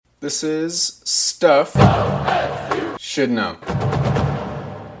This is Stuff Should Know.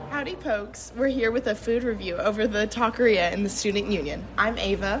 Howdy, folks. We're here with a food review over the Taqueria in the Student Union. I'm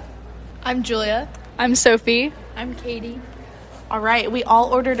Ava. I'm Julia. I'm Sophie. I'm Katie. All right, we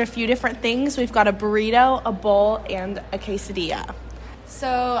all ordered a few different things. We've got a burrito, a bowl, and a quesadilla.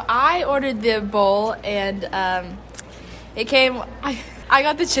 So I ordered the bowl, and it came. I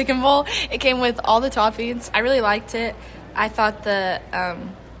got the chicken bowl. It came with all the toppings. I really liked it. I thought the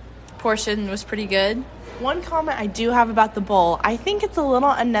portion was pretty good. One comment I do have about the bowl, I think it's a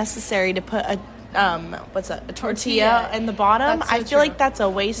little unnecessary to put a tortilla in the bottom. That's so I feel true. like that's a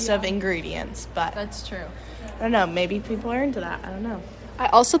waste of ingredients, but That's true. I don't know, maybe people are into that. I don't know. I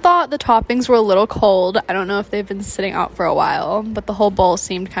also thought the toppings were a little cold. I don't know if they've been sitting out for a while, but the whole bowl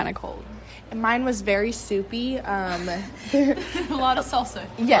seemed kind of cold. And mine was very soupy. A lot of salsa.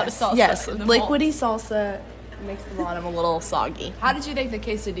 Yes, liquidy salsa makes the bottom a little soggy. How did you think the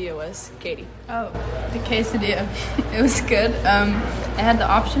quesadilla was, Katie? Oh, the quesadilla. It was good. It had the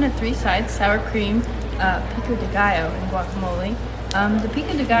option of 3 sides, sour cream, pico de gallo, and guacamole. The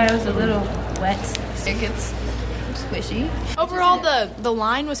pico de gallo is a little wet. It gets squishy. Overall, the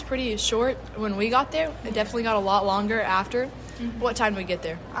line was pretty short when we got there. It definitely got a lot longer after. What time did we get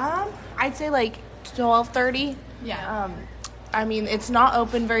there? I'd say like 12:30. Yeah. I mean, it's not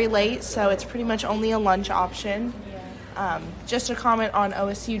open very late, so it's pretty much only a lunch option. Just a comment on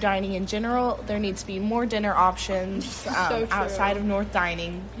OSU dining in general, there needs to be more dinner options true. outside of North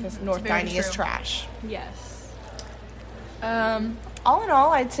Dining, because North very Dining is true. trash. Yes. All in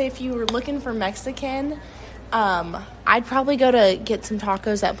all, I'd say if you were looking for Mexican, I'd probably go to get some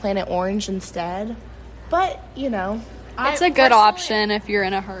tacos at Planet Orange instead. But, you know, It's a good option if you're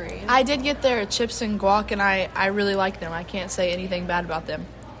in a hurry. I did get their chips and guac, and I really like them. I can't say anything bad about them.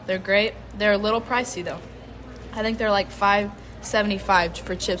 They're great. They're a little pricey, though. I think they're like $5.75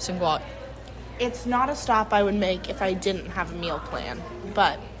 for chips and guac. it's not a stop I would make if I didn't have a meal plan.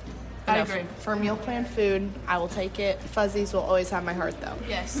 But I you know, agree. For meal plan food, I will take it. Fuzzies will always have my heart, though.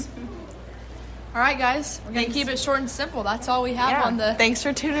 Yes. All right, guys. We're going to keep it short and simple. That's all we have on the... Thanks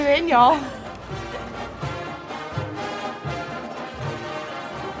for tuning in, y'all.